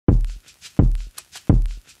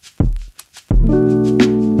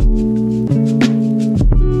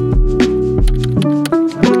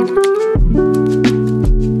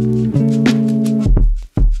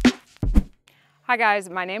Hi guys,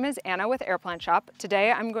 my name is Anna with Air Plant Shop.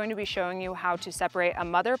 Today I'm going to be showing you how to separate a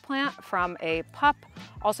mother plant from a pup,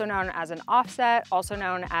 also known as an offset, also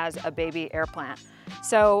known as a baby air plant.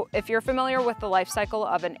 So if you're familiar with the life cycle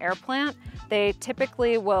of an air plant, they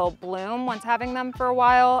typically will bloom once having them for a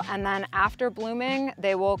while, and then after blooming,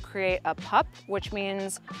 they will create a pup, which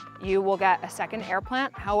means you will get a second air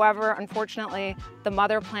plant. However, unfortunately, the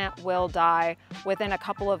mother plant will die within a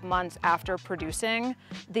couple of months after producing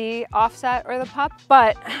the offset or the pup.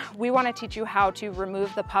 But we want to teach you how to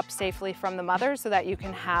remove the pup safely from the mother so that you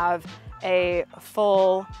can have a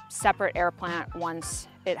full separate air plant once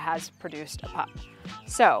it has produced a pup.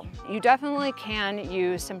 So you definitely can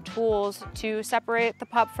use some tools to separate the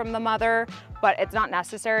pup from the mother, but it's not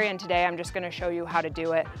necessary, and today I'm just going to show you how to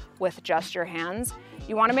do it with just your hands.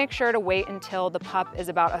 You want to make sure to wait until the pup is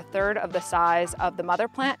about a third of the size of the mother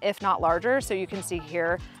plant, if not larger. So you can see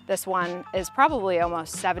here, this one is probably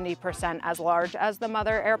almost 70% as large as the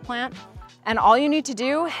mother air plant. And all you need to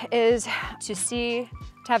do is to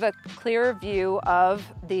have a clear view of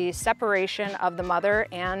the separation of the mother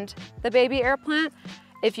and the baby air plant.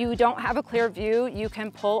 If you don't have a clear view, you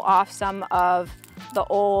can pull off some of the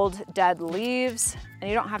old dead leaves, and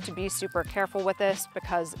you don't have to be super careful with this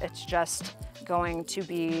because it's just going to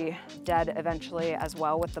be dead eventually as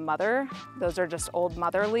well with the mother. Those are just old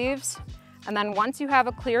mother leaves. And then once you have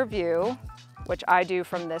a clear view, which I do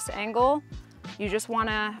from this angle, you just want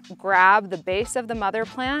to grab the base of the mother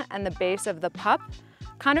plant and the base of the pup,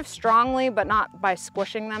 kind of strongly, but not by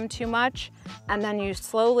squishing them too much. And then you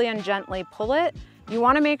slowly and gently pull it. You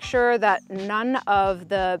want to make sure that none of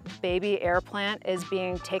the baby air plant is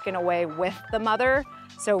being taken away with the mother.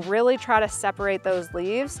 So really try to separate those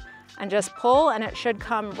leaves and just pull, and it should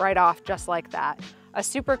come right off just like that. A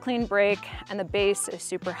super clean break, and the base is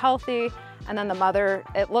super healthy. And then the mother,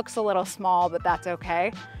 it looks a little small, but that's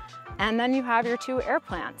okay. And then you have your two air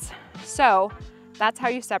plants. So that's how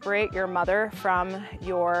you separate your mother from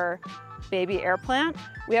your baby air plant.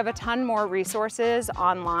 We have a ton more resources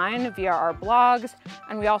online via our blogs,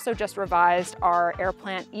 and we also just revised our air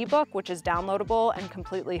plant ebook, which is downloadable and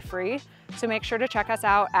completely free. So make sure to check us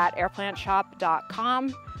out at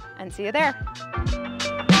airplantshop.com and see you there.